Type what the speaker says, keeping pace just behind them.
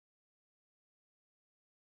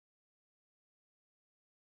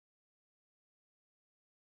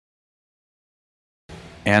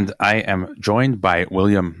And I am joined by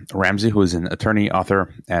William Ramsey, who is an attorney,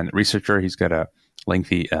 author, and researcher. He's got a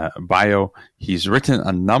lengthy bio. He's written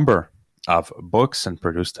a number of books and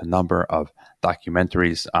produced a number of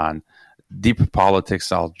documentaries on deep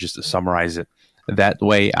politics. I'll just summarize it that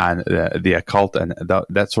way, on the occult and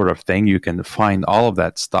that sort of thing. You can find all of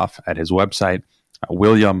that stuff at his website,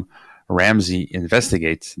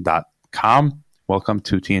 WilliamRamseyInvestigates.com. Welcome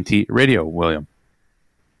to TNT Radio, William.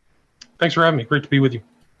 Thanks for having me. Great to be with you.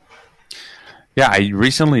 Yeah, I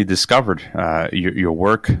recently discovered your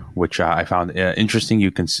work, which I found interesting.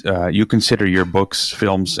 You consider your books,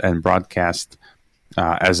 films, and broadcast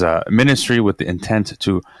as a ministry with the intent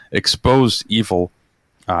to expose evil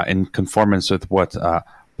in conformance with what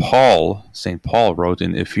St. Paul wrote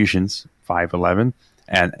in Ephesians 5:11,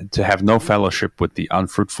 and to have no fellowship with the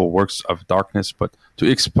unfruitful works of darkness, but to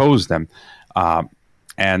expose them.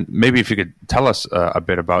 And maybe if you could tell us a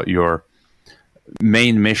bit about your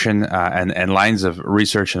main mission and lines of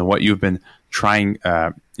research and what you've been trying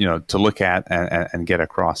to look at and get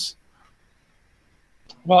across.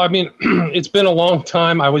 Well, I mean, it's been a long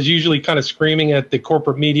time. I was usually kind of screaming at the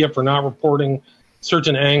corporate media for not reporting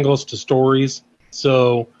certain angles to stories.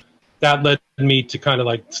 So that led me to kind of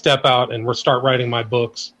like step out and start writing my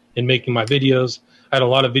books and making my videos. I had a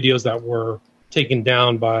lot of videos that were taken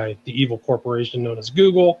down by the evil corporation known as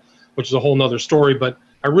Google, which is a whole nother story. But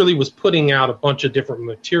I really was putting out a bunch of different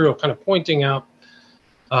material, kind of pointing out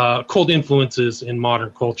cult influences in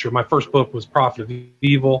modern culture. My first book was Prophet of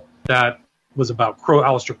Evil. That was about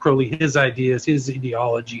Aleister Crowley, his ideas, his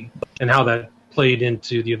ideology, and how that played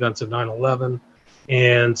into the events of 9/11.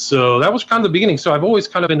 And so that was kind of the beginning. So I've always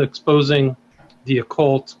kind of been exposing the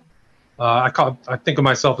occult. I think of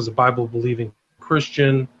myself as a Bible-believing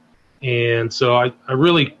Christian. And so I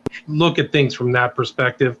really look at things from that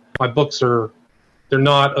perspective. My books they're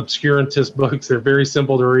not obscurantist books. They're very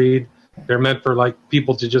simple to read. They're meant for like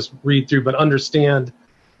people to just read through, but understand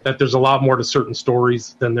that there's a lot more to certain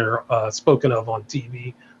stories than they're spoken of on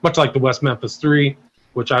TV. Much like the West Memphis 3,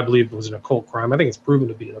 which I believe was an occult crime. I think it's proven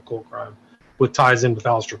to be an occult crime, with ties in with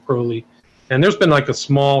Aleister Crowley. And there's been like a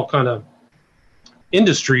small kind of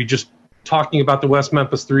industry just talking about the West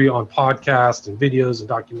Memphis 3 on podcasts and videos and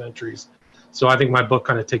documentaries. So I think my book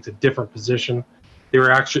kind of takes a different position. They were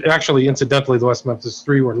actually, incidentally, the West Memphis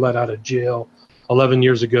 3 were let out of jail 11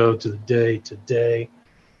 years ago to the day today.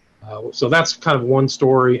 So that's kind of one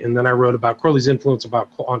story. And then I wrote about Crowley's influence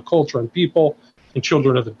on culture and people and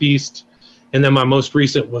Children of the Beast. And then my most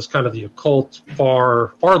recent was kind of the occult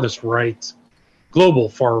farthest right, global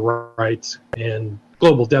far right, and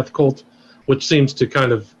global death cult, which seems to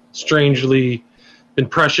kind of strangely been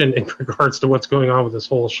prescient in regards to what's going on with this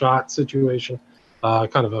whole shot situation.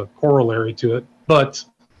 Kind of a corollary to it. But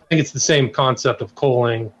I think it's the same concept of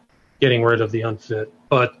culling, getting rid of the unfit.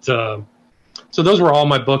 But so those were all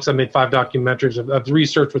my books. I made 5 documentaries. I've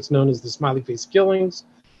researched what's known as the smiley face killings.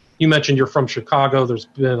 You mentioned you're from Chicago. There's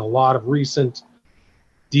been a lot of recent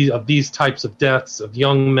of these types of deaths of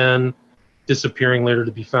young men disappearing later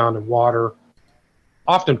to be found in water,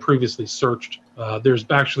 often previously searched. There's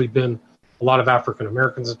actually been a lot of African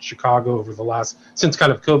Americans in Chicago since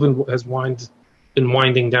kind of COVID has been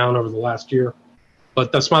winding down over the last year.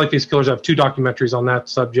 But the smiley face killers, I have 2 documentaries on that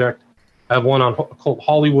subject. I have one on occult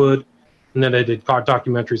Hollywood, and then I did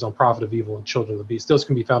documentaries on Prophet of Evil and Children of the Beast. Those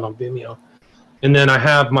can be found on Vimeo. And then I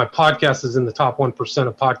have my podcast is in the top 1%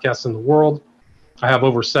 of podcasts in the world. I have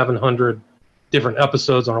over 700 different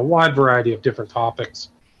episodes on a wide variety of different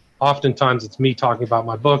topics. Oftentimes it's me talking about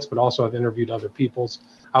my books, but also I've interviewed other people's.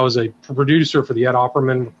 I was a producer for the Ed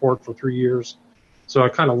Opperman Report for 3 years. So I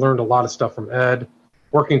kind of learned a lot of stuff from Ed,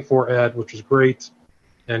 working for Ed, which was great,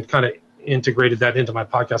 and kind of integrated that into my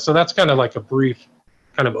podcast. So that's kind of like a brief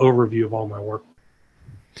kind of overview of all my work.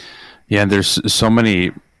 Yeah, there's so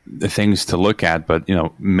many things to look at, but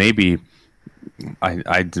maybe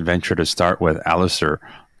I'd venture to start with Aleister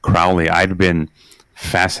Crowley. I'd been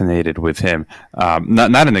fascinated with him,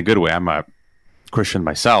 not in a good way. I'm a Christian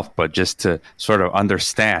myself, but just to sort of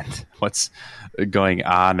understand what's going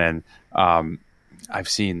on. And I've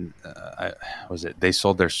seen, They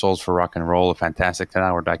Sold Their Souls for Rock and Roll, a fantastic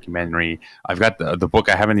 10-hour documentary. I've got the book.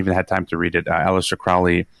 I haven't even had time to read it. Aleister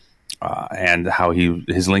Crowley and how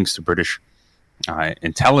his links to British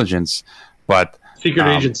intelligence. But Secret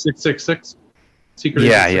Agent 666.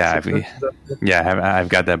 I've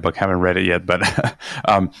got that book. Haven't read it yet, but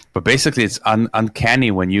but basically, it's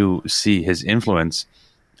uncanny when you see his influence.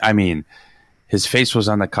 I mean, his face was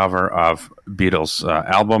on the cover of Beatles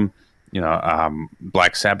album.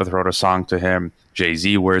 Black Sabbath wrote a song to him.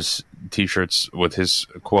 Jay-Z wears T-shirts with his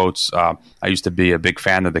quotes. I used to be a big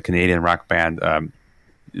fan of the Canadian rock band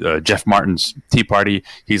Jeff Martin's Tea Party.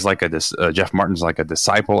 He's like Jeff Martin's like a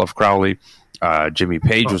disciple of Crowley. Jimmy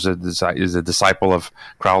Page is a disciple of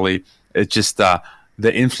Crowley. It's just the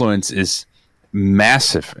influence is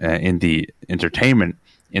massive in the entertainment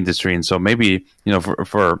industry, and so maybe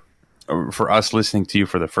for us listening to you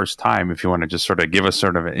for the first time, if you want to just sort of give us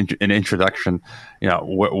sort of an introduction,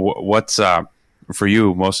 what's for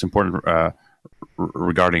you most important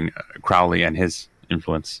regarding Crowley and his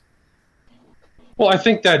influence? Well, I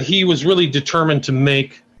think that he was really determined to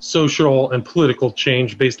make social and political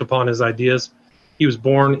change based upon his ideas. He was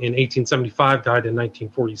born in 1875, died in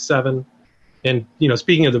 1947. And,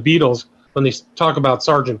 speaking of the Beatles, when they talk about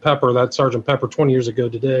Sgt. Pepper, that Sgt. Pepper 20 years ago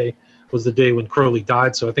today was the day when Crowley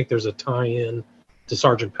died. So I think there's a tie-in to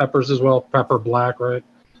Sgt. Pepper's as well, Pepper Black, right?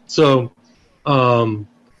 So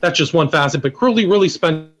that's just one facet. But Crowley really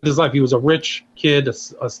spent his life. He was a rich kid, a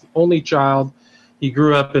only child. He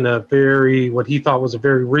grew up in what he thought was a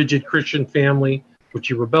very rigid Christian family, which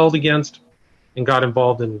he rebelled against and got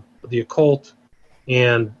involved in the occult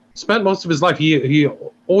and spent most of his life. He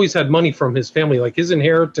always had money from his family. Like his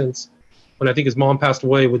inheritance, when I think his mom passed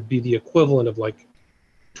away, would be the equivalent of like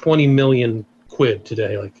 20 million quid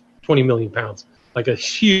today, like 20 million pounds, like a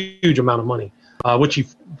huge amount of money, which he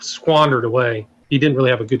squandered away. He didn't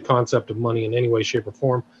really have a good concept of money in any way, shape, or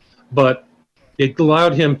form, but it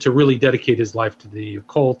allowed him to really dedicate his life to the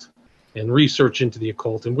occult and research into the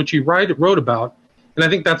occult, in which he wrote about. And I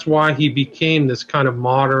think that's why he became this kind of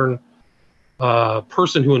modern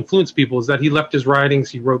person who influenced people, is that he left his writings.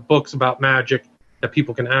 He wrote books about magic that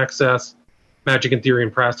people can access. Magic in Theory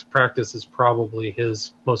and Practice is probably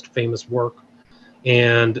his most famous work.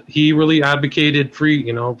 And he really advocated free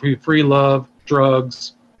love,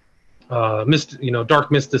 drugs,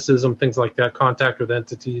 dark mysticism, things like that, contact with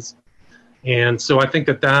entities. And so I think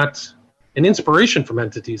that an inspiration from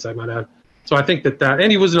entities, I might add. So I think that,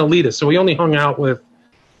 and he was an elitist, so he only hung out with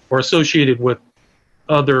or associated with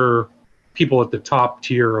other people at the top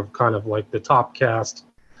tier of kind of like the top caste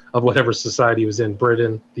of whatever society he was in,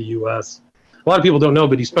 Britain, the U.S. A lot of people don't know,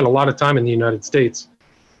 but he spent a lot of time in the United States.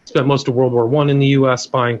 Spent most of World War I in the U.S.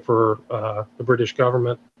 spying for the British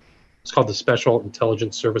government. It's called the Special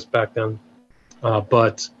Intelligence Service back then.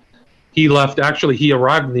 But he left. Actually, he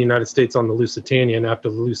arrived in the United States on the Lusitania, and after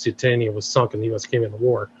the Lusitania was sunk and the U.S. came in the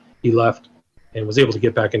war, he left and was able to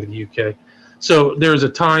get back into the U.K. So there's a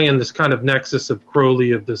tie-in, this kind of nexus of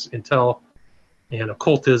Crowley, of this intel and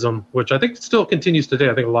occultism, which I think still continues today.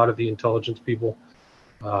 I think a lot of the intelligence people,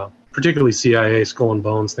 particularly CIA, Skull and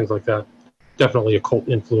Bones, things like that, definitely occult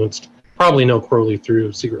influenced. Probably know Crowley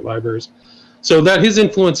through secret libraries. So that his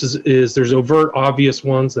influence is there's overt, obvious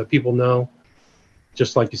ones that people know,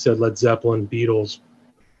 just like you said, Led Zeppelin, Beatles,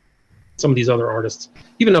 some of these other artists,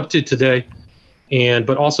 even up to today.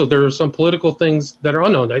 But also there are some political things that are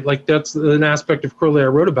unknown. Like that's an aspect of Crowley I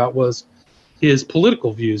wrote about, was his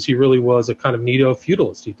political views. He really was a kind of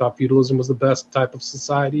neo-feudalist. He thought feudalism was the best type of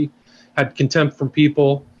society, had contempt for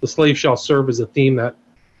people. The slave shall serve as a theme that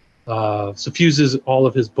suffuses all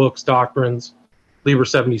of his books, doctrines, Liber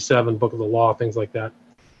 77, Book of the Law, things like that.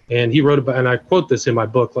 And he wrote about, and I quote this in my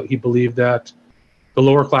book, like he believed that the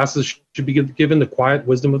lower classes should be given the quiet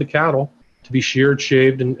wisdom of the cattle, to be sheared,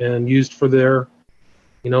 shaved, and used for their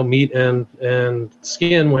meat and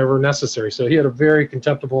skin whenever necessary. So he had a very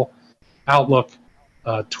contemptible outlook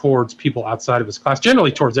towards people outside of his class,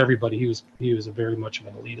 generally towards everybody. He was a very much of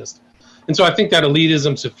an elitist. And so I think that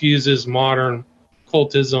elitism suffuses modern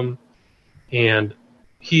cultism, and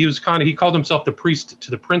he called himself the priest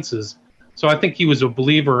to the princes. So I think he was a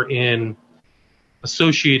believer in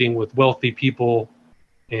associating with wealthy people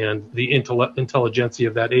and the intelligentsia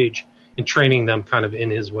of that age and training them kind of in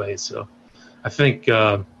his ways. So I think he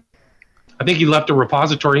intentionally left a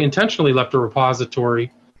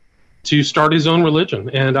repository to start his own religion.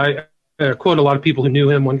 And I quote a lot of people who knew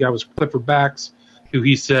him. One guy was Clifford Bax, who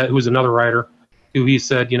was another writer, who he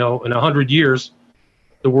said, in 100 years,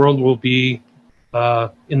 the world will be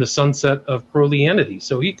in the sunset of Crowleyanity.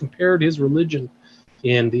 So he compared his religion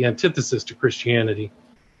in the antithesis to Christianity.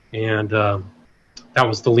 And that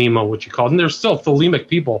was Thelema, which he called. And there's still Thelemic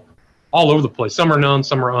people all over the place. Some are known,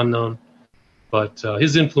 some are unknown. But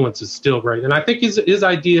his influence is still great. And I think his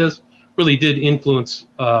ideas really did influence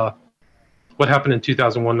what happened in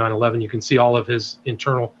 2001, 9/11. You can see all of his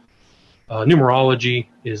internal numerology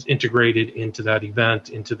is integrated into that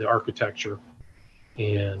event, into the architecture.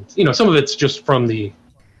 And, some of it's just from the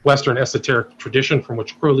Western esoteric tradition from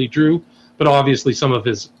which Crowley drew, but obviously some of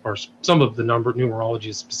the numerology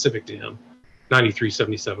is specific to him, 93,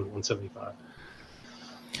 77, 175.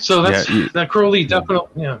 So that Crowley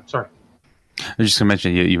definitely, sorry. was just going to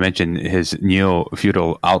mention, you mentioned his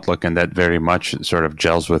neo-feudal outlook, and that very much sort of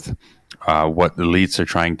gels with what elites are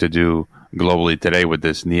trying to do globally today with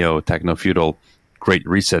this neo-techno-feudal great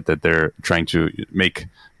reset that they're trying to make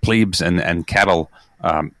plebes and cattle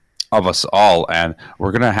of us all. And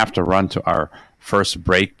we're going to have to run to our first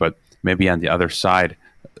break, but maybe on the other side,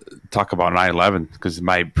 talk about 9/11, because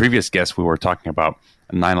my previous guest, we were talking about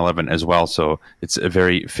 9/11 as well. So it's a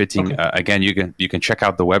very fitting. Okay. Again, you can check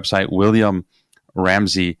out the website, William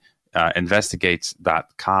Ramsey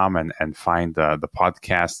investigates.com, and find the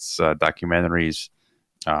podcasts, documentaries,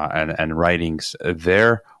 and writings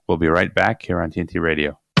there. We'll be right back here on TNT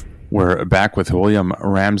Radio. We're back with William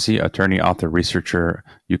Ramsey, attorney, author, researcher.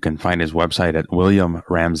 You can find his website at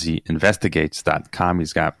williamramseyinvestigates.com.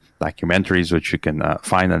 He's got documentaries, which you can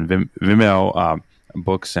find on Vimeo,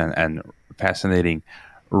 books, and fascinating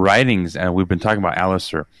writings. And we've been talking about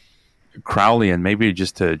Aleister Crowley, and maybe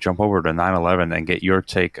just to jump over to 9/11 and get your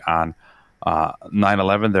take on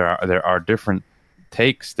 9/11. There are different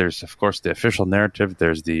takes. There's, of course, the official narrative.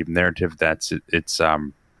 There's the narrative that's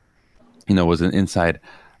was an inside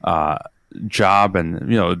job, and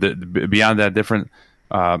beyond that, different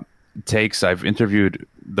takes. I've interviewed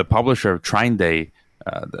the publisher of Trine Day,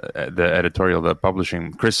 the editorial, the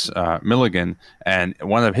publishing, Chris Milligan, and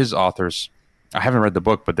one of his authors. I haven't read the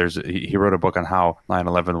book, but he wrote a book on how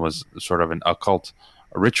 9/11 was sort of an occult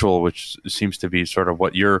ritual, which seems to be sort of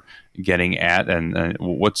what you're getting at. And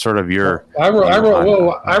what's sort of your? I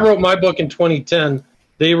wrote my book in 2010.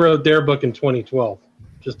 They wrote their book in 2012.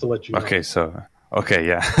 Just to let you know. Okay,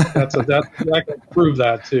 yeah. I can prove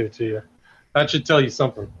that to you. That should tell you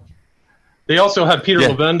something. They also had Peter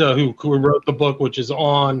Levenda, who wrote the book, which is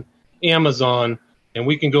on Amazon, and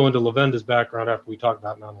we can go into Levenda's background after we talk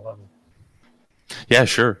about 9/11. Yeah,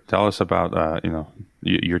 sure. Tell us about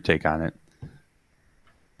your take on it.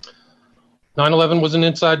 9/11 was an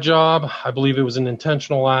inside job. I believe it was an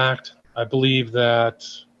intentional act. I believe that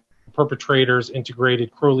perpetrators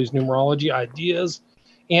integrated Crowley's numerology ideas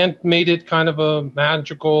and made it kind of a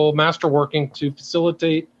magical masterworking to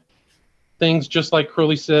facilitate things, just like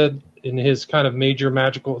Crowley said in his kind of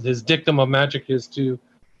his dictum of magic is to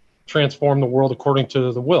transform the world according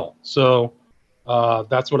to the will. So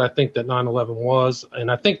that's what I think that 9/11 was. And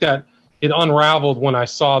I think that it unraveled when I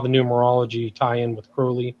saw the numerology tie in with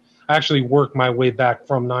Crowley. I actually worked my way back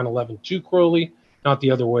from 9/11 to Crowley, not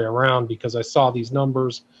the other way around, because I saw these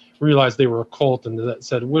numbers, realized they were occult, and that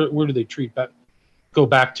said, where do they go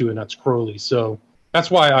back to? And that's Crowley. So that's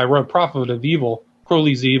why I wrote Prophet of Evil,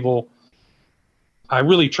 Crowley's Evil. I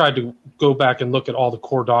really tried to go back and look at all the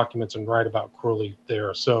core documents and write about Crowley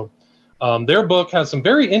there. So their book has some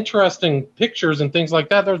very interesting pictures and things like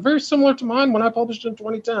that. They're very similar to mine when I published in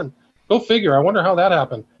 2010. Go figure. I wonder how that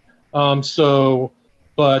happened. We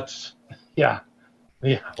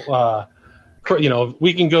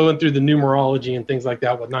can go in through the numerology and things like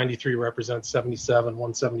that. What 93 represents 77,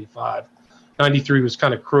 175. 93 was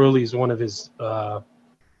kind of Crowley's, one of his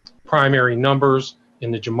primary numbers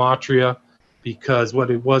in the gematria, because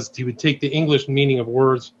what it was, he would take the English meaning of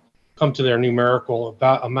words, come to their numerical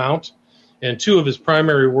amount, and two of his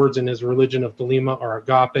primary words in his religion of Thelema are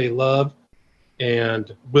agape, love,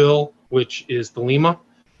 and will, which is Thelema,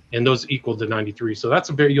 and those equal to 93. So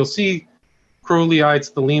that's you'll see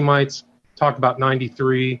Crowleyites, Thelemites talk about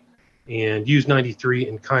 93 and use 93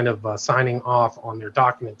 in kind of signing off on their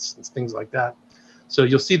documents and things like that. So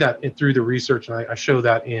you'll see that through the research, and I show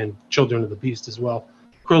that in Children of the Beast as well.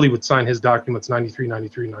 Crowley would sign his documents 93,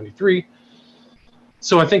 93, 93.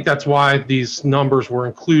 So I think that's why these numbers were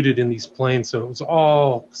included in these planes. So it was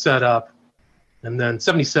all set up. And then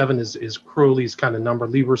 77 is Crowley's kind of number,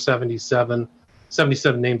 Liber 77,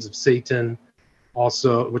 77 names of Satan,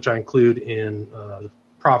 also, which I include in the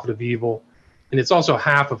Prophet of Evil. And it's also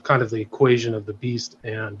half of kind of the equation of the beast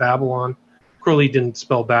and Babylon. Crowley didn't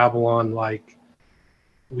spell Babylon like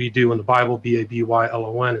we do in the Bible,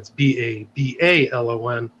 Babylon. It's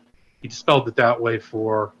Balon. He spelled it that way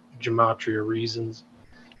for gematria reasons.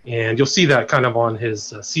 And you'll see that kind of on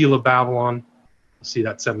his Seal of Babylon. You'll see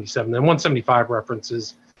that 77. And 175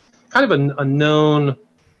 references kind of a known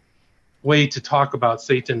way to talk about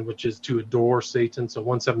Satan, which is to adore Satan. So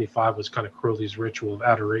 175 was kind of Crowley's ritual of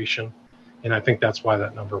adoration. And I think that's why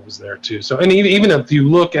that number was there too. So, and even if you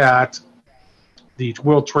look at the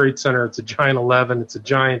World Trade Center, it's a giant 11, it's a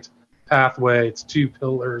giant pathway, it's two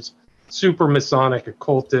pillars, super Masonic,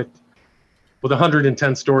 occultic, with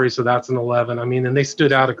 110 stories, so that's an 11. I mean, and they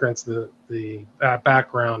stood out against the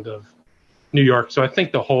background of New York. So I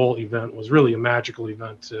think the whole event was really a magical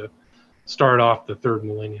event to start off the third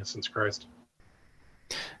millennia since Christ.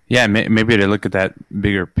 Yeah, maybe to look at that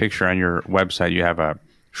bigger picture on your website, you have a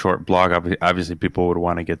short blog. Obviously, people would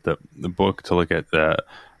want to get the book to look at the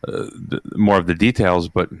more of the details,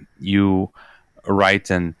 but you write,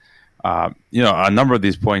 and a number of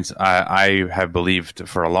these points I have believed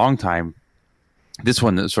for a long time. This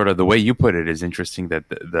one, sort of the way you put it, is interesting, that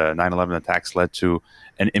the 9/11 attacks led to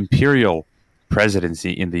an imperial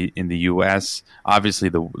presidency in the U.S. Obviously,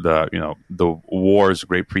 the wars,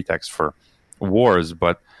 great pretext for wars,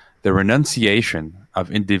 but the renunciation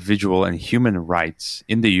of individual and human rights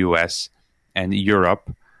in the U.S. and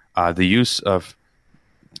Europe, the use of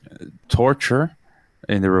torture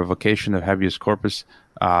in the revocation of habeas corpus,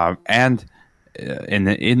 and in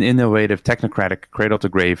the innovative, technocratic,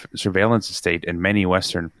 cradle-to-grave surveillance state in many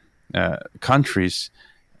Western countries,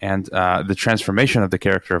 and the transformation of the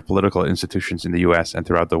character of political institutions in the U.S. and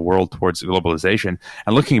throughout the world towards globalization.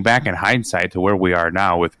 And looking back in hindsight to where we are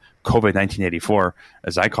now with COVID 1984,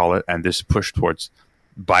 as I call it, and this push towards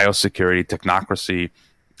biosecurity, technocracy,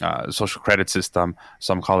 social credit system,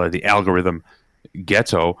 some call it the algorithm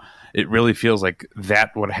ghetto, it really feels like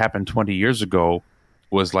that what happened 20 years ago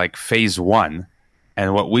was like phase one,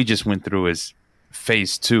 and what we just went through is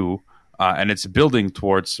phase two, and it's building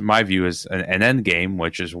towards, my view, is an end game,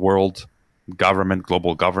 which is world government,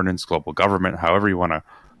 global governance, global government, however you want to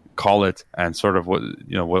call it, and sort of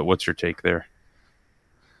what's your take there?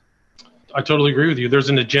 I totally agree with you. There's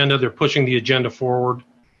an agenda. They're pushing the agenda forward,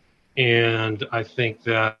 and I think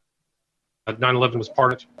that 9/11 was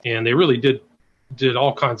part of it, and they really did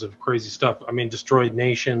all kinds of crazy stuff. I mean, destroyed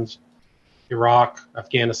nations. Iraq,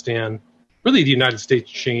 Afghanistan, really the United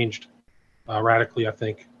States changed radically, I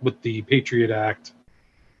think, with the Patriot Act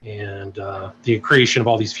and the creation of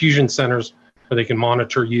all these fusion centers where they can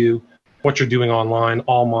monitor you, what you're doing online,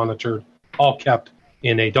 all monitored, all kept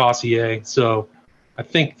in a dossier. So I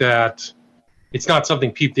think that it's not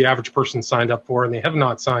something the average person signed up for, and they have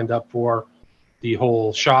not signed up for the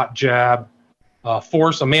whole shot, jab,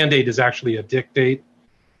 force. A mandate is actually a dictate.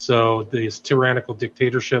 So this tyrannical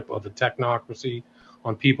dictatorship of the technocracy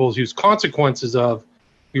on peoples whose consequences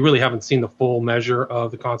we really haven't seen the full measure of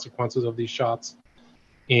the consequences of these shots.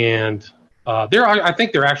 And I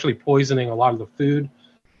think they're actually poisoning a lot of the food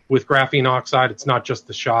with graphene oxide. It's not just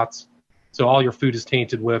the shots. So all your food is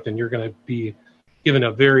tainted with, and you're going to be given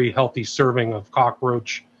a very healthy serving of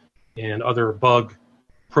cockroach and other bug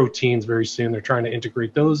proteins very soon. They're trying to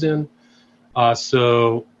integrate those in.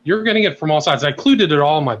 So you're getting it from all sides. I included it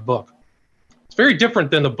all in my book. It's very different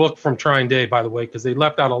than the book from Trying Day, by the way, because they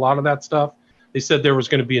left out a lot of that stuff. They said there was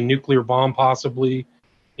going to be a nuclear bomb possibly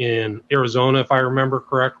in Arizona, if I remember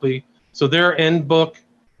correctly. So their end book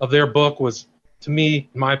of their book was, to me,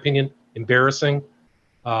 in my opinion, embarrassing.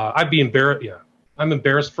 I'd be embarrassed. Yeah, I'm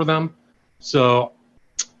embarrassed for them. So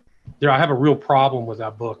I have a real problem with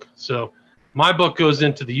that book. So my book goes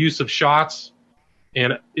into the use of shots,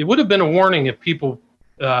 and it would have been a warning if people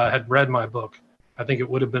had read my book. I think it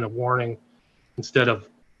would have been a warning instead of,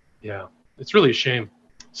 it's really a shame.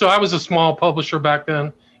 So I was a small publisher back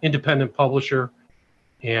then, independent publisher,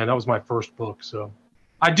 and that was my first book. So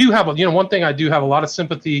I do have, one thing I do have a lot of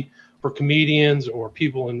sympathy for comedians or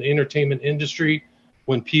people in the entertainment industry.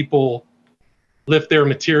 When people lift their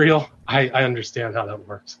material, I understand how that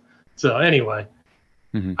works. So anyway,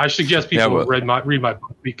 I suggest people read my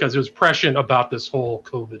book because there's prescient about this whole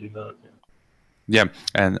COVID event. Yeah,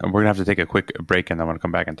 and we're going to have to take a quick break, and I want to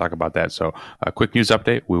come back and talk about that. So a quick news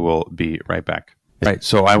update. We will be right back. Right,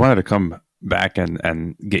 so I wanted to come back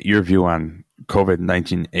and get your view on COVID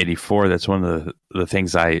 1984. That's one of the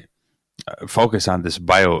things I focus on, this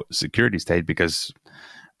biosecurity state, because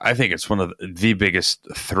I think it's one of the biggest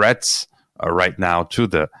threats right now to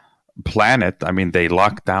the planet. I mean, they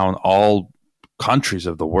locked down all countries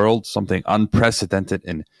of the world, something unprecedented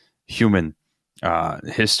in human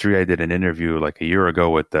history. I did an interview like a year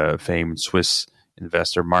ago with the famed Swiss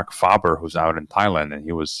investor Mark Faber, who's out in Thailand, and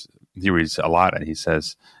he reads a lot, and he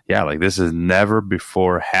says, this has never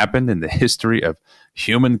before happened in the history of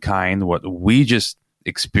humankind, what we just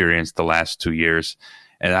experienced the last 2 years.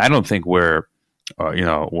 And I don't think we're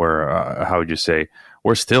how would you say,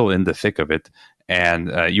 we're still in the thick of it.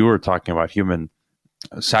 And you were talking about human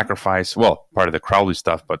sacrifice, well, part of the Crowley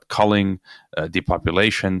stuff, but culling,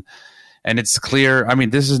 depopulation. And it's clear, I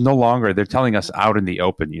mean, this is no longer, they're telling us out in the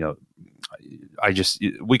open,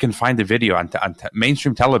 we can find the video on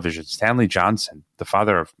mainstream television. Stanley Johnson, the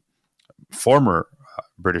father of former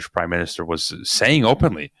British Prime Minister, was saying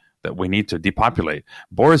openly that we need to depopulate.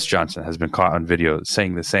 Boris Johnson has been caught on video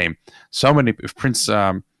saying the same. So many, Prince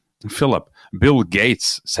Philip, Bill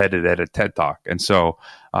Gates said it at a TED Talk. And so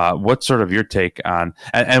what's sort of your take on,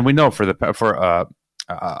 and we know for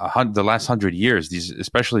the last 100 years, these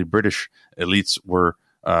especially British elites were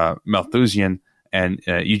Malthusian and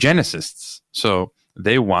eugenicists. So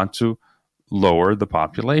they want to lower the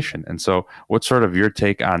population. And so what's sort of your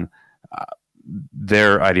take on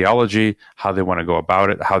their ideology, how they want to go about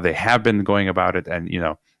it, how they have been going about it, and,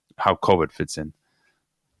 how COVID fits in?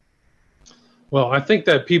 Well, I think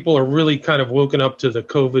that people are really kind of woken up to the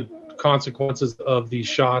COVID consequences of these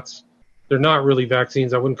shots. They're not really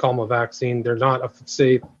vaccines. I wouldn't call them a vaccine. They're not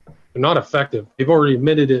safe. They're not effective. They've already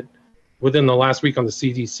admitted it within the last week on the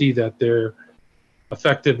CDC that their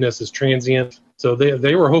effectiveness is transient. So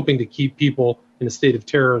they were hoping to keep people in a state of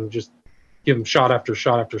terror and just give them shot after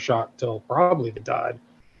shot after shot until probably they died.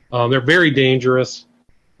 They're very dangerous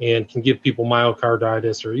and can give people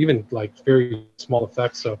myocarditis or even like very small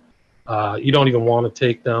effects. So you don't even want to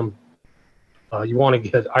take them. You want to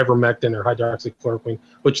get ivermectin or hydroxychloroquine,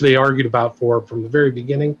 which they argued about from the very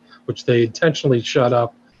beginning, which they intentionally shut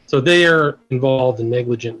up. So they are involved in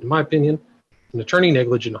negligent, in my opinion, an attorney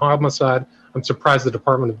negligent homicide. I'm surprised the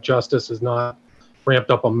Department of Justice has not ramped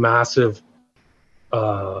up a massive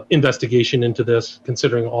investigation into this,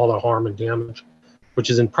 considering all the harm and damage, which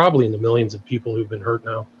is probably in the millions of people who've been hurt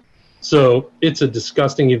now. So it's a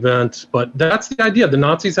disgusting event, but that's the idea. The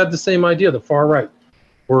Nazis had the same idea, the far right.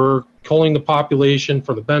 We're culling the population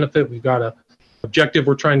for the benefit. We've got an objective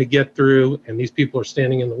we're trying to get through, and these people are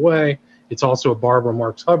standing in the way. It's also a Barbara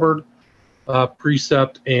Marx Hubbard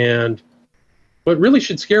precept. And what really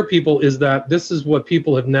should scare people is that this is what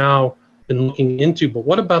people have now been looking into. But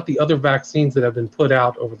what about the other vaccines that have been put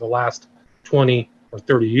out over the last 20 or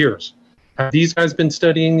 30 years? Have these guys been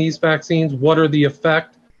studying these vaccines? What are the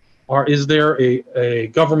effect? Is there a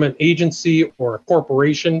government agency or a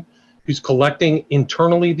corporation who's collecting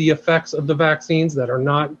internally the effects of the vaccines that are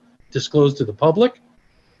not disclosed to the public?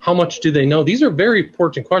 How much do they know? These are very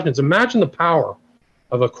important questions. Imagine the power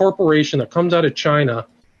of a corporation that comes out of China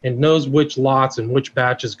and knows which lots and which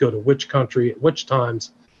batches go to which country at which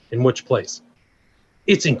times in which place.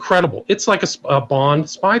 It's incredible. It's like a Bond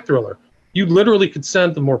spy thriller. You literally could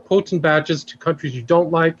send the more potent batches to countries you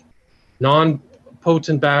don't like,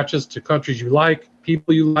 non-potent batches to countries you like,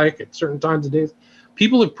 people you like at certain times of days.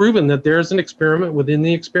 People have proven that there's an experiment within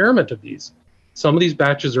the experiment of these. Some of these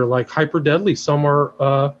batches are like hyper deadly. Some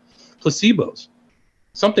are placebos.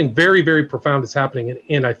 Something very, very profound is happening.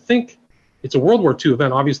 And I think it's a World War II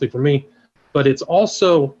event, obviously for me, but it's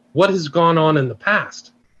also what has gone on in the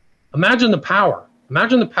past. Imagine the power.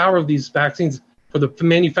 Imagine the power of these vaccines for the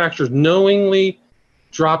manufacturers knowingly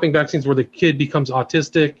dropping vaccines where the kid becomes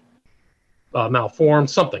autistic, malformed,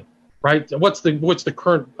 something, right? What's the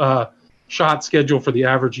current shot schedule for the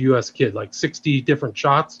average U.S. kid? Like 60 different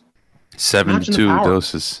shots? 72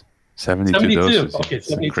 doses. 72 doses. Okay,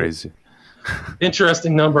 72. Crazy.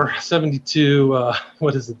 Interesting number. 72.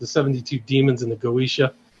 What is it? The 72 demons in the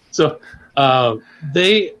Goetia. So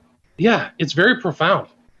it's very profound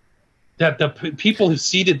that the people who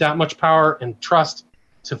ceded that much power and trust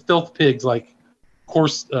to filth pigs like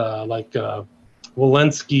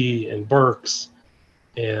Walensky and Birx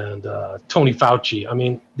and Tony Fauci. I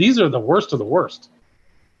mean, these are the worst of the worst.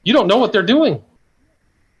 You don't know what they're doing.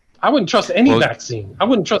 I wouldn't trust any vaccine. I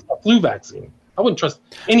wouldn't trust a flu vaccine. I wouldn't trust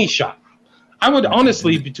any shot. I would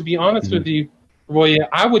honestly, to be honest with you, Roy,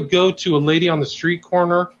 I would go to a lady on the street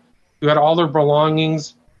corner who had all her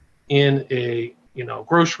belongings in a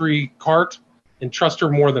grocery cart and trust her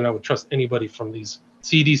more than I would trust anybody from these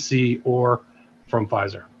CDC or from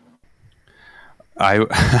Pfizer. I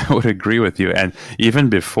would agree with you. And even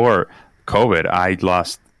before COVID, I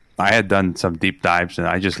had done some deep dives and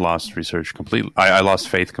I just lost research completely. I lost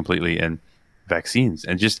faith completely in vaccines.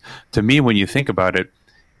 And just to me, when you think about it,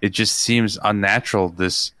 it just seems unnatural,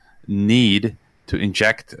 this need to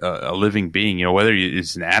inject a living being, whether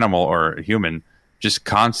it's an animal or a human, just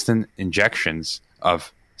constant injections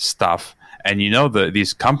of stuff. And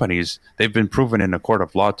these companies, they've been proven in a court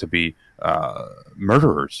of law to be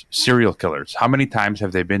murderers, serial killers. How many times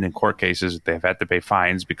have they been in court cases? They've had to pay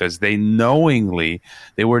fines because they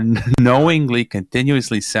were knowingly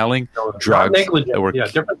continuously selling drugs that were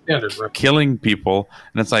different standards, right? Killing people.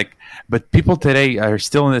 And it's like, but people today are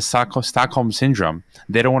still in this Stockholm syndrome.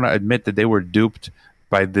 They don't want to admit that they were duped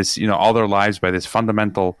by this, all their lives by this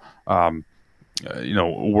fundamental,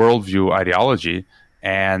 worldview ideology,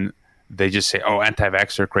 and they just say, "Oh,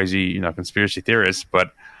 anti-vaxxer, crazy, conspiracy theorists."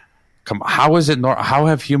 But how is it? How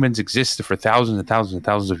have humans existed for thousands and thousands and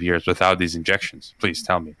thousands of years without these injections? Please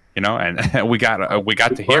tell me. And we got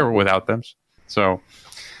to here without them. So,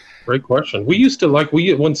 great question. We used to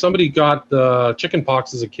when somebody got the chicken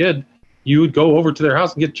pox as a kid, you would go over to their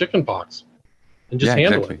house and get chicken pox. and just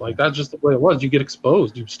handle it. Like, that's just the way it was. You get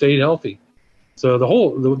exposed. You stayed healthy.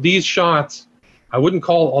 So these shots, I wouldn't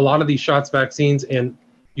call a lot of these shots vaccines, and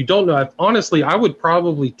you don't know. Honestly, I would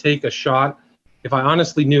probably take a shot if I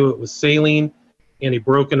honestly knew it was saline and a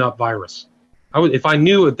broken up virus. I would, if I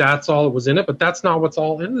knew that's all it was in it, but that's not what's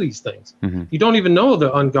all in these things. Mm-hmm. You don't even know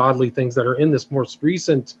the ungodly things that are in this most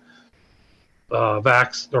recent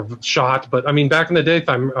vax or shot. But I mean, back in the day, if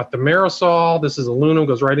I'm at the Marisol, this is aluminum,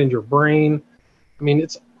 goes right into your brain. I mean,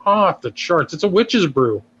 it's off the charts. It's a witch's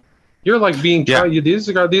brew. You're like being tried.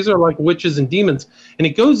 These are like witches and demons, and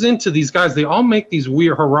it goes into these guys. They all make these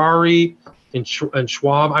weird Harari and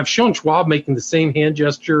Schwab. I've shown Schwab making the same hand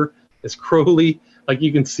gesture as Crowley. Like,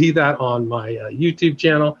 you can see that on my YouTube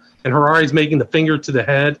channel. And Harari's making the finger to the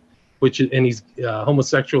head, and he's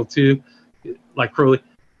homosexual too, like Crowley.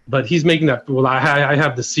 But he's making that. Well, I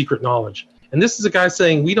have the secret knowledge, and this is a guy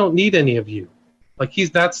saying we don't need any of you. Like,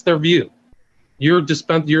 that's their view. You're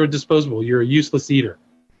disposable. You're a useless eater.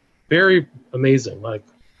 Very amazing. Like,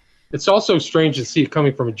 it's also strange to see it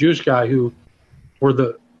coming from a Jewish guy who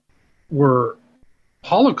were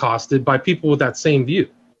holocausted by people with that same view.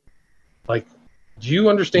 Like, do you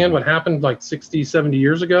understand what happened like 60, 70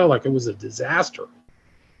 years ago? Like, it was a disaster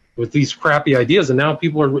with these crappy ideas. And now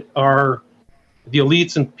people are the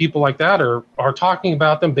elites and people like that are talking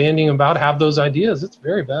about them, banding about, have those ideas. It's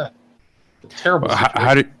very bad. It's a terrible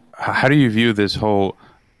situation. How do you view this whole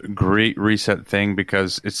Great Reset thing?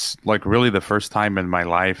 Because it's like really the first time in my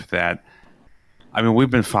life that, I mean,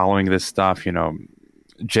 we've been following this stuff,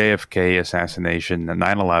 JFK assassination,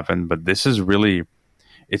 9/11, but this is really,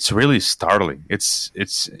 it's really startling. It's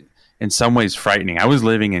in some ways frightening. I was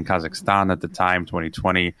living in Kazakhstan at the time,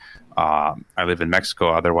 2020. I live in Mexico.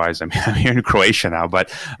 Otherwise, I'm here in Croatia now.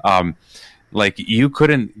 But like, you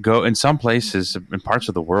couldn't go in some places in parts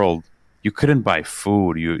of the world. You couldn't buy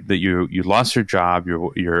food. You lost your job.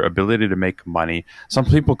 Your ability to make money. Some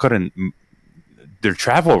people couldn't. Their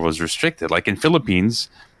travel was restricted. Like in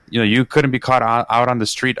Philippines, you couldn't be caught out on the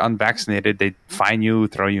street unvaccinated. They'd fine you,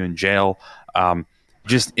 throw you in jail.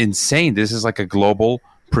 Just insane. This is like a global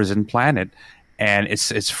prison planet, and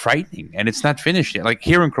it's frightening. And it's not finished yet. Like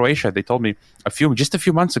here in Croatia, they told me just a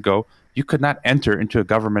few months ago, you could not enter into a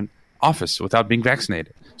government office without being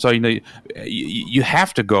vaccinated. So you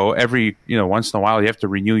have to go every once in a while. You have to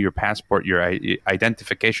renew your passport, your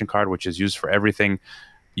identification card, which is used for everything.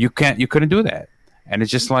 You couldn't do that, and it's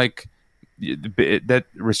just like that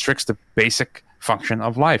restricts the basic function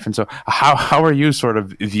of life. And so how are you sort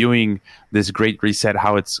of viewing this Great Reset,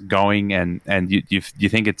 how it's going, and do you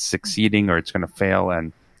think it's succeeding or it's going to fail?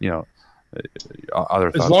 And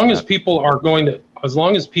other thoughts? As long as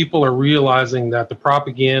people are realizing that the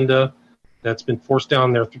propaganda that's been forced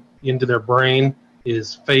down into their brain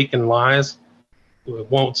is fake and lies, it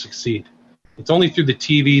won't succeed. It's only through the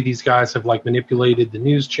TV these guys have like manipulated the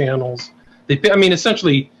news channels.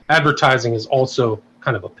 Essentially advertising is also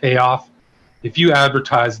kind of a payoff. If you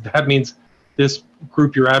advertise, that means this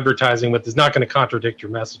group you're advertising with is not going to contradict your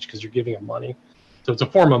message because you're giving them money. So it's a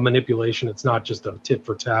form of manipulation. It's not just a tit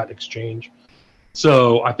for tat exchange.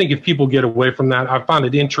 So I think if people get away from that, I found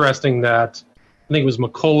it interesting that I think it was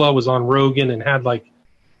McCullough was on Rogan and had like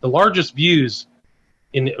the largest views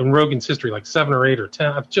in Rogan's history, like 7 or 8 or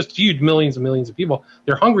 10. I've just viewed millions and millions of people.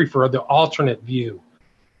 They're hungry for the alternate view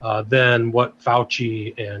than what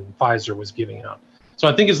Fauci and Pfizer was giving out. So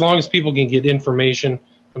I think as long as people can get information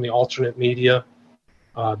from the alternate media,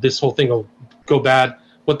 this whole thing will go bad.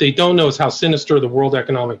 What they don't know is how sinister the World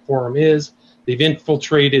Economic Forum is. They've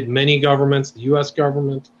infiltrated many governments, the U.S.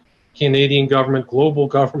 government, Canadian government, global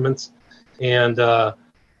governments, and a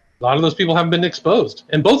lot of those people haven't been exposed.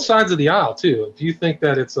 And both sides of the aisle, too. If you think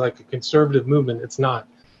that it's like a conservative movement, it's not.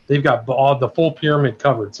 They've got the full pyramid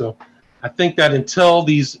covered. So I think that until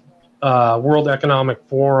these World Economic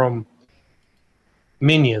Forum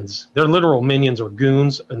minions, they're literal minions or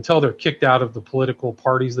goons, until they're kicked out of the political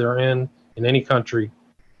parties they're in any country,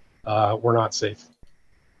 we're not safe.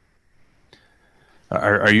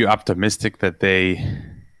 Are you optimistic that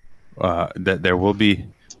that there will be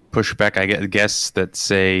pushback? I guess that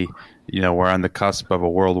say, we're on the cusp of a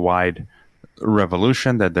worldwide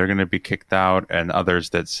revolution, that they're going to be kicked out, and others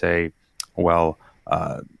that say, well,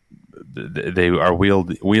 they are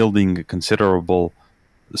wielding considerable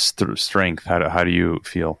strength. How do you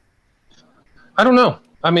feel? I don't know.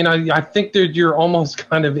 I mean, I think that you're almost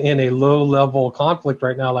kind of in a low-level conflict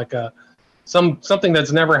right now, like something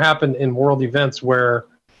that's never happened in world events, where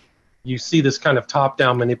you see this kind of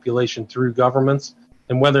top-down manipulation through governments,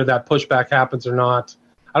 and whether that pushback happens or not,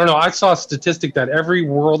 I don't know. I saw a statistic that every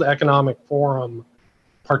World Economic Forum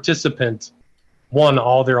participant won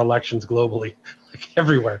all their elections globally. like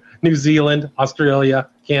everywhere. New Zealand, Australia,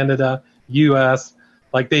 Canada, U.S.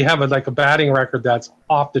 Like they have a batting record that's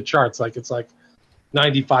off the charts. Like it's like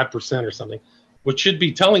 95% or something, which should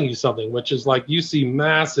be telling you something, which is like you see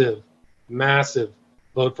massive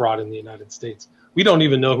vote fraud in the United States. We don't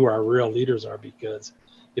even know who our real leaders are because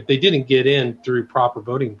if they didn't get in through proper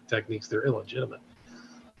voting techniques, they're illegitimate.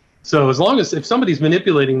 So if somebody's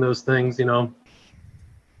manipulating those things, and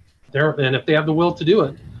if they have the will to do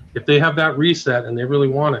it, if they have that reset and they really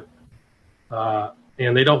want it,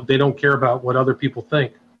 and they don't care about what other people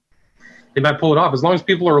think, they might pull it off. As long as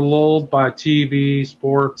people are lulled by TV,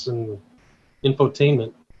 sports, and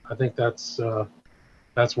infotainment, I think that's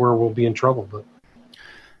where we'll be in trouble. But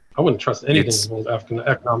I wouldn't trust anything the World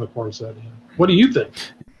Economic Forum said. What do you think?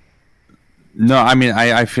 No, I mean,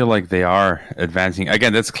 I feel like they are advancing.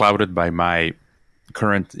 Again, that's clouded by my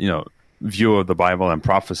current, view of the Bible and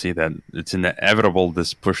prophecy that it's inevitable,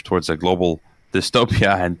 this push towards a global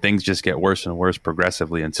dystopia, and things just get worse and worse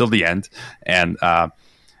progressively until the end. And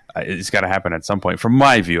it's got to happen at some point, from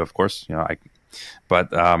my view, of course. But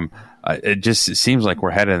it just seems like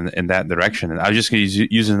we're headed in that direction. And I was just going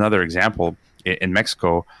to use another example. In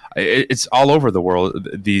Mexico, it's all over the world.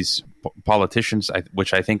 These politicians,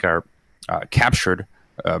 which I think are captured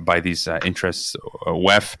by these interests,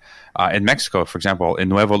 WEF. In Mexico, for example, in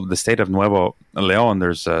the state of Nuevo León,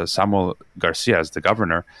 there's Samuel Garcia as the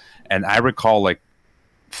governor. And I recall like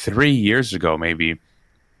 3 years ago, maybe,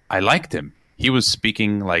 I liked him. He was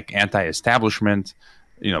speaking like anti-establishment,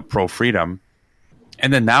 pro-freedom.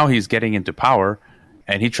 And then now he's getting into power.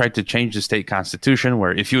 And he tried to change the state constitution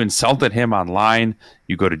where if you insulted him online,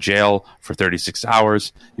 you go to jail for 36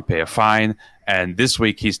 hours, you pay a fine. And this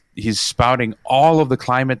week he's spouting all of the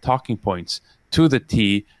climate talking points to the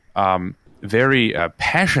T very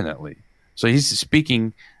passionately. So he's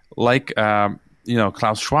speaking like,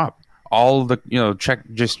 Klaus Schwab. All the,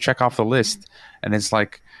 check off the list. And it's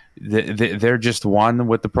like, they're just one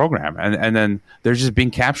with the program, and then they're just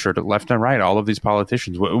being captured left and right. All of these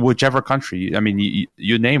politicians, whichever country, I mean,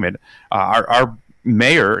 you name it. Our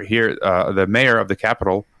mayor here, the mayor of the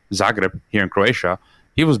capital, Zagreb, here in Croatia,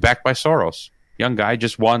 he was backed by Soros. Young guy,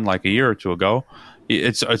 just won like a year or two ago.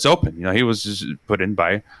 It's open. He was just put in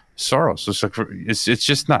by Soros. It's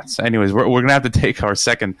just nuts. Anyways, we're gonna have to take our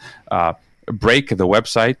second break. The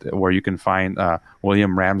website where you can find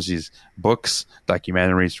William Ramsey's books,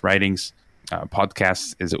 documentaries, writings,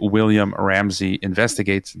 podcasts is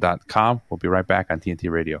williamramseyinvestigates.com. We'll be right back on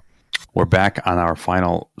TNT Radio. We're back on our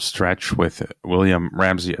final stretch with William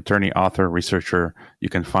Ramsey, attorney, author, researcher. You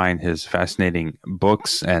can find his fascinating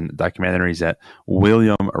books and documentaries at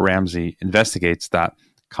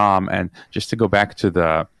williamramseyinvestigates.com. And just to go back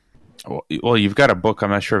to you've got a book. I'm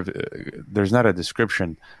not sure if there's not a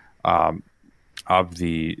description of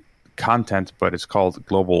the content, but it's called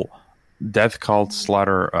Global Death Cult,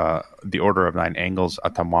 Slaughter, The Order of Nine Angles,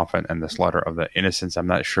 Atamwaffen, and the Slaughter of the Innocents. I'm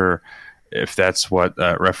not sure if that's what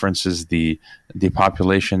references the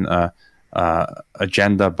depopulation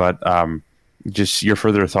agenda, but just your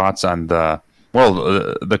further thoughts on the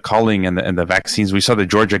culling and the vaccines. We saw the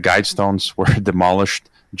Georgia Guidestones were demolished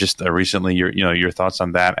just recently. Your thoughts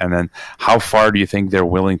on that, and then how far do you think they're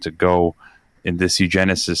willing to go in this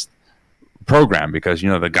eugenicist program? Because the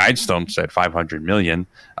Guidestone said 500 million.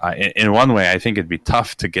 In one way, I think it'd be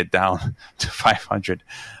tough to get down to 500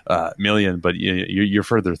 million. But your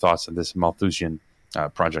further thoughts on this Malthusian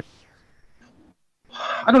project?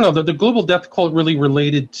 I don't know. The global death cult really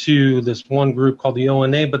related to this one group called the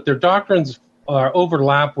ONA, but their doctrines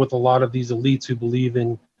overlap with a lot of these elites who believe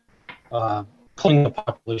in culling the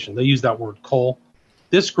population. They use that word cull.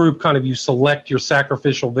 This group you select your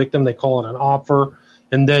sacrificial victim. They call it an offer.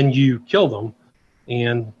 And then you kill them,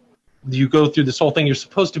 and you go through this whole thing. You're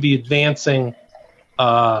supposed to be advancing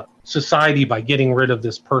society by getting rid of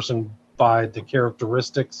this person by the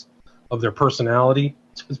characteristics of their personality.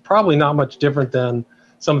 It's probably not much different than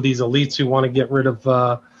some of these elites who want to get rid of,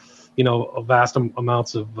 vast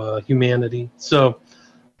amounts of humanity. So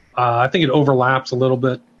I think it overlaps a little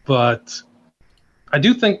bit, but I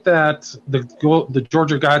do think that the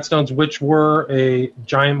Georgia Guidestones, which were a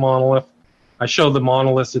giant monolith, I show the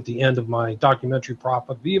monoliths at the end of my documentary,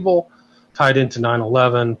 Prophet of Evil, tied into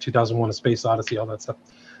 9/11, 2001: A Space Odyssey, all that stuff.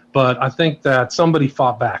 But I think that somebody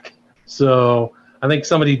fought back. So I think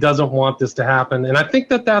somebody doesn't want this to happen. And I think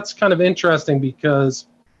that that's kind of interesting because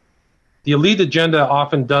the elite agenda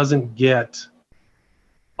often doesn't get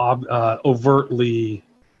overtly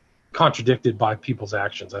contradicted by people's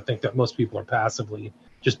actions. I think that most people are passively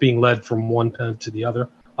just being led from one pen to the other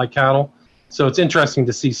like cattle. So it's interesting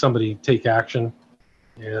to see somebody take action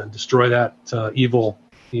and destroy that evil,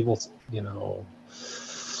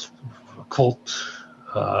 cult,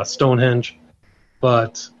 Stonehenge.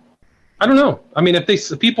 But I don't know. I mean,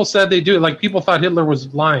 if people said they do it, like people thought Hitler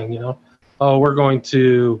was lying, oh, we're going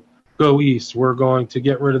to go east. We're going to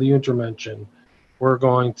get rid of the Untermenschen. We're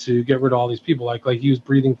going to get rid of all these people. Like he was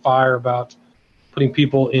breathing fire about putting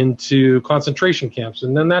people into concentration camps,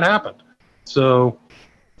 and then that happened. So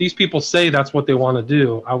these people say that's what they want to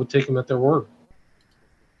do. I would take them at their word.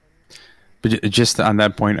 But just on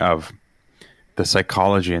that point of the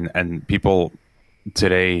psychology and people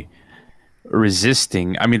today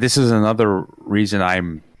resisting, I mean, this is another reason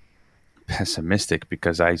I'm pessimistic,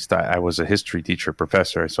 because I was a history teacher,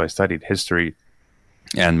 professor, so I studied history,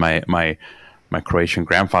 and my Croatian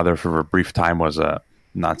grandfather for a brief time was a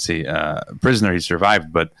Nazi prisoner. He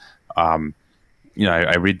survived, but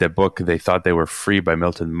I read that book, They Thought They Were Free, by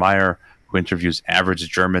Milton Meyer, who interviews average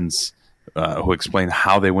Germans who explain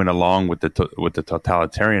how they went along with the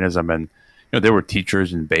totalitarianism. And there were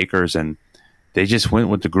teachers and bakers, and they just went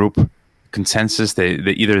with the group consensus. They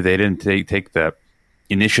either they didn't take the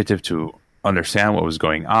initiative to understand what was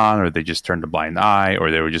going on, or they just turned a blind eye,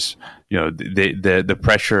 or they were just the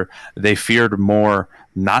pressure. They feared more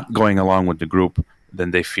not going along with the group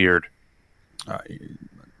than they feared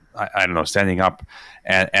I don't know, standing up.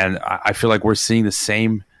 And I feel like we're seeing the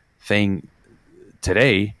same thing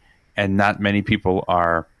today, and not many people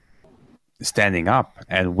are standing up.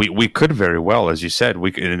 And we could very well, as you said,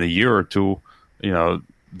 we could, in a year or two,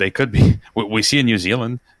 they could be. We see in New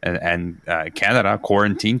Zealand and Canada,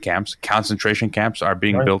 quarantine camps, concentration camps are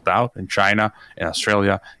being built out in China, in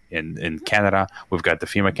Australia, in Canada. We've got the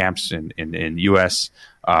FEMA camps in U.S.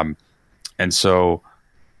 And so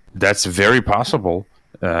that's very possible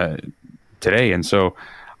today. And so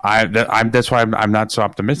that's why I'm not so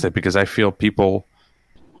optimistic, because I feel people,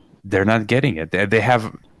 they're not getting it. They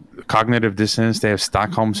have cognitive dissonance. They have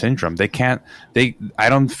Stockholm syndrome. I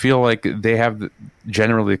don't feel like they have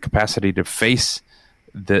generally the capacity to face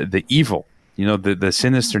the evil, the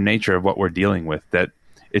sinister nature of what we're dealing with, that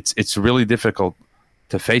it's really difficult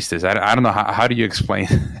to face this. I don't know. How do you explain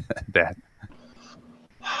that?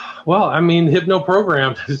 Well, I mean,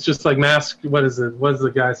 hypno-programmed. It's just like mass, what is it? What does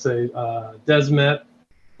the guy say? Desmet,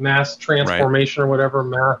 mass transformation, or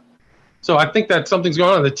whatever. So I think that something's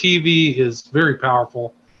going on. The TV is very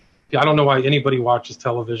powerful. I don't know why anybody watches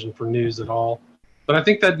television for news at all, but I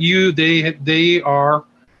think that they are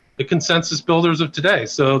the consensus builders of today.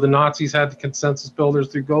 So the Nazis had the consensus builders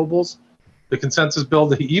through Goebbels. The consensus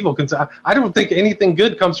build the evil consensus. I don't think anything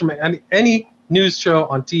good comes from any news show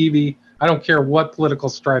on TV. I don't care what political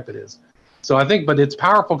stripe it is. So I think, but it's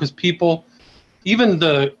powerful because people, even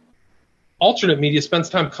the alternate media, spends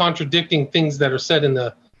time contradicting things that are said in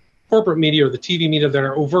the corporate media or the TV media that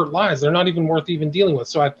are overt lies. They're not even worth even dealing with.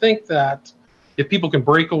 So I think that if people can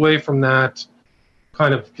break away from that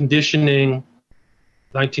kind of conditioning,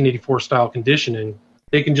 1984 style conditioning,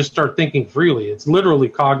 they can just start thinking freely. It's literally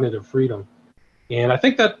cognitive freedom. And I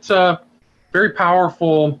think that very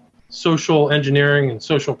powerful social engineering and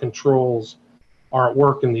social controls are at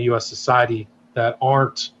work in the U.S. society that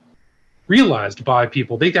aren't realized by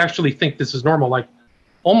people. They actually think this is normal. Like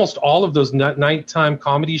almost all of those nighttime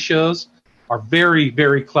comedy shows are very,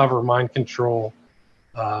 very clever mind control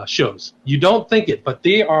shows. You don't think it, but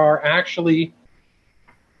they're actually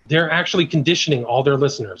conditioning all their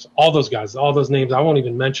listeners, all those guys, all those names. I won't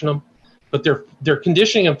even mention them, but they're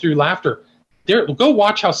conditioning them through laughter. Go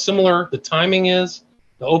watch how similar the timing is.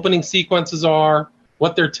 The opening sequences are,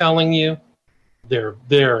 what they're telling you. They're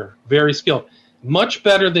very skilled. Much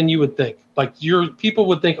better than you would think. Like people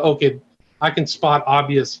would think, okay, I can spot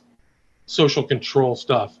obvious social control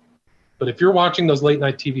stuff. But if you're watching those late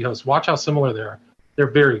night TV hosts, watch how similar they are.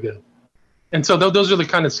 They're very good. And so those are the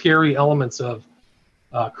kind of scary elements of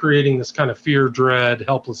creating this kind of fear, dread,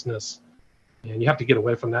 helplessness. And you have to get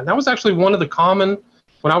away from that. And that was actually one of the common,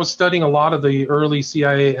 when I was studying a lot of the early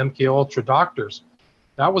CIA MK Ultra doctors,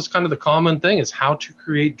 that was kind of the common thing, is how to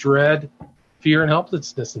create dread, fear, and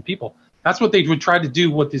helplessness in people. That's what they would try to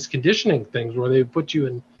do with these conditioning things, where they would put you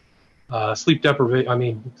in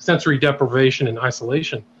sensory deprivation and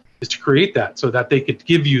isolation, is to create that so that they could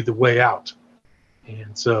give you the way out.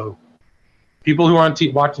 And so people who are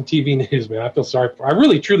watching TV news, man, I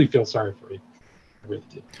really, truly feel sorry for you. I really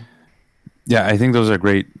do. Yeah, I think those are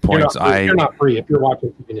great points. You're not free if you're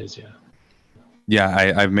watching TV news, yeah.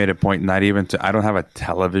 Yeah, I've made a point not even to. I don't have a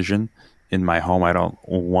television in my home. I don't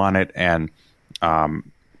want it. And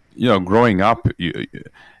growing up,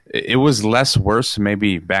 it was less worse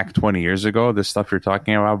maybe back 20 years ago. This stuff you're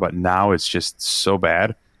talking about, but now it's just so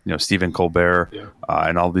bad. Stephen Colbert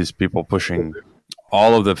and all these people pushing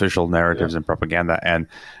all of the official narratives and propaganda. And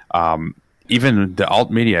even the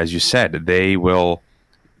alt media, as you said, they waste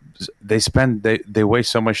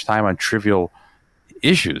so much time on trivial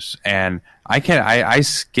issues. And I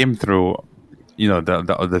skim through,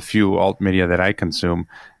 the few alt media that I consume.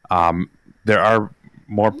 There are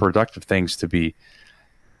more productive things to be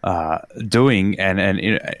doing,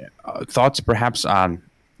 and thoughts perhaps on,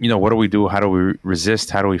 what do we do? How do we resist?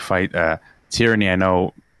 How do we fight tyranny? I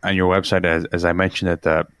know on your website, as I mentioned at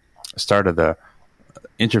the start of the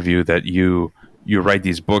interview, that you write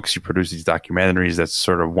these books, you produce these documentaries. That's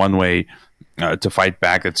sort of one way to fight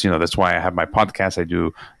back. That's why I have my podcast. I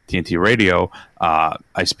do TNT Radio.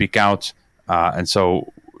 I speak out. And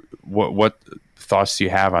so what thoughts do you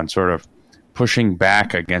have on sort of pushing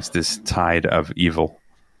back against this tide of evil?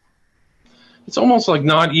 It's almost like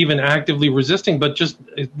not even actively resisting, but just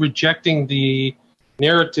rejecting the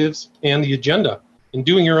narratives and the agenda and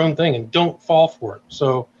doing your own thing, and don't fall for it.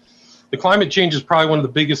 So the climate change is probably one of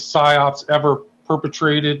the biggest psyops ever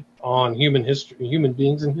perpetrated on human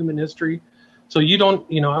beings in human history. So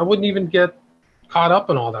I wouldn't even get caught up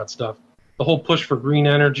in all that stuff. The whole push for green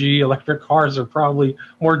energy, electric cars are probably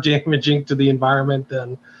more damaging to the environment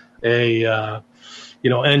than a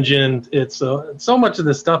engine. It's so much of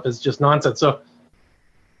this stuff is just nonsense. So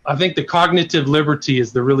I think the cognitive liberty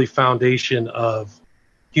is the really foundation of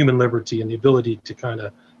human liberty and the ability to kind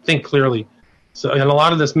of think clearly. So, and a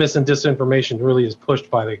lot of this mis and disinformation really is pushed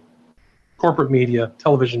by the corporate media,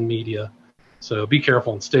 television media. So be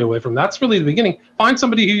careful and stay away from that. That's really the beginning. Find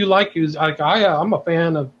somebody who you like, who's like, I'm a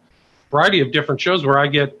fan of a variety of different shows where I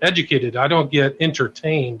get educated. I don't get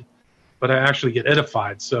entertained, but I actually get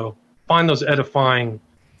edified. So find those edifying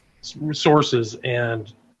sources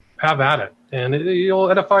and have at it. And you'll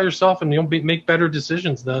edify yourself, and you'll make better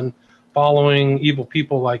decisions than following evil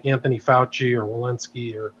people like Anthony Fauci or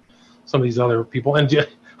Walensky or some of these other people. And I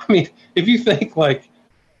mean, if you think like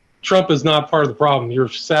Trump is not part of the problem, you're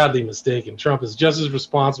sadly mistaken. Trump is just as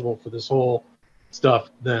responsible for this whole stuff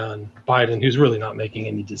than Biden, who's really not making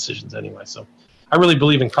any decisions anyway. So I really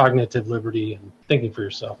believe in cognitive liberty and thinking for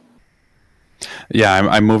yourself. Yeah,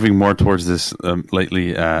 I'm moving more towards this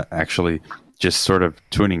lately, actually, just sort of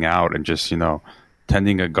tuning out and just,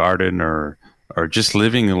 tending a garden or just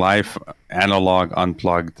living life analog,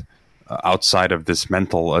 unplugged, outside of this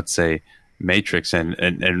mental, let's say, matrix. And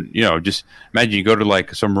just imagine you go to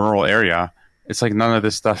like some rural area. It's like none of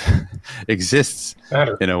this stuff exists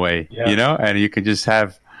in a way, and you can just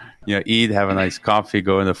have, eat, have a nice coffee,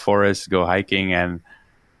 go in the forest, go hiking, and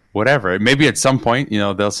whatever. Maybe at some point,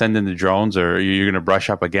 they'll send in the drones, or you're going to brush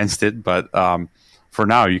up against it. But for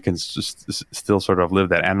now, you can still sort of live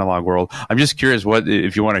that analog world. I'm just curious, what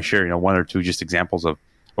if you want to share, one or two just examples of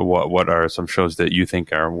what are some shows that you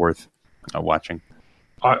think are worth watching?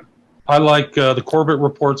 I like the Corbett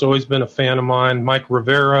Report's always been a fan of mine. Mike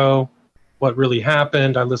Rivero, What Really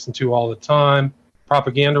Happened, I listen to all the time.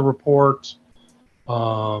 Propaganda Report,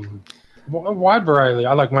 wide variety.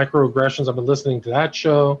 I like Microaggressions. I've been listening to that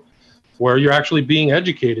show where you're actually being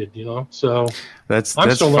educated, So that's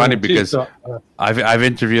funny because I've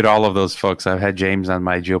interviewed all of those folks. I've had James on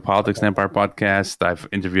my Geopolitics Empire podcast. I've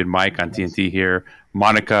interviewed Mike on TNT here.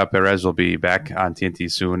 Monica Perez will be back on TNT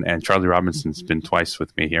soon, and Charlie Robinson's been twice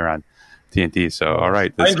with me here on TNT. So all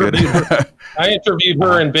right, that's good. I interviewed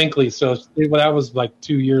her in Binkley, so that was like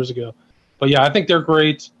 2 years ago. But yeah, I think they're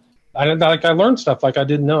great. I learned stuff like I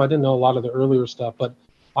didn't know. I didn't know a lot of the earlier stuff, but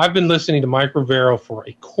I've been listening to Mike Rivero for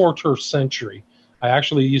a quarter century. I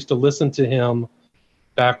actually used to listen to him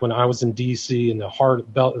back when I was in D.C. in the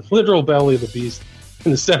literal belly of the beast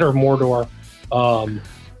in the center of Mordor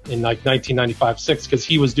in like 1995-6, because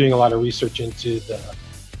he was doing a lot of research into the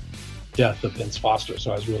death of Vince Foster.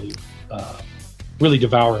 So I was really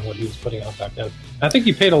devouring what he was putting out back then. I think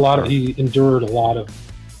he endured a lot of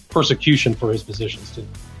persecution for his positions too.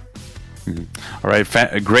 Mm-hmm. All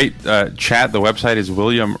right, great chat. The website is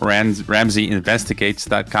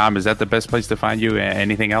WilliamRamseyInvestigates.com. Is that the best place to find you?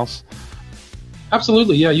 Anything else?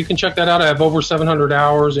 Absolutely, yeah. You can check that out. I have over 700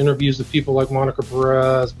 hours, interviews with people like Monica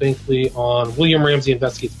Perez, Binkley on William Ramsey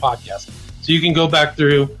Investigates podcast. So you can go back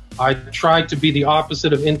through. I try to be the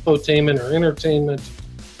opposite of infotainment or entertainment,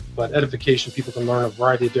 but edification. People can learn a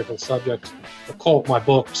variety of different subjects. Occult, my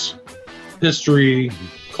books, history,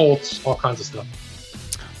 cults, all kinds of stuff.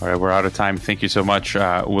 All right, we're out of time. Thank you so much,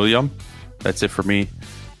 William. That's it for me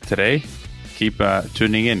today. Keep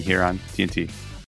tuning in here on TNT.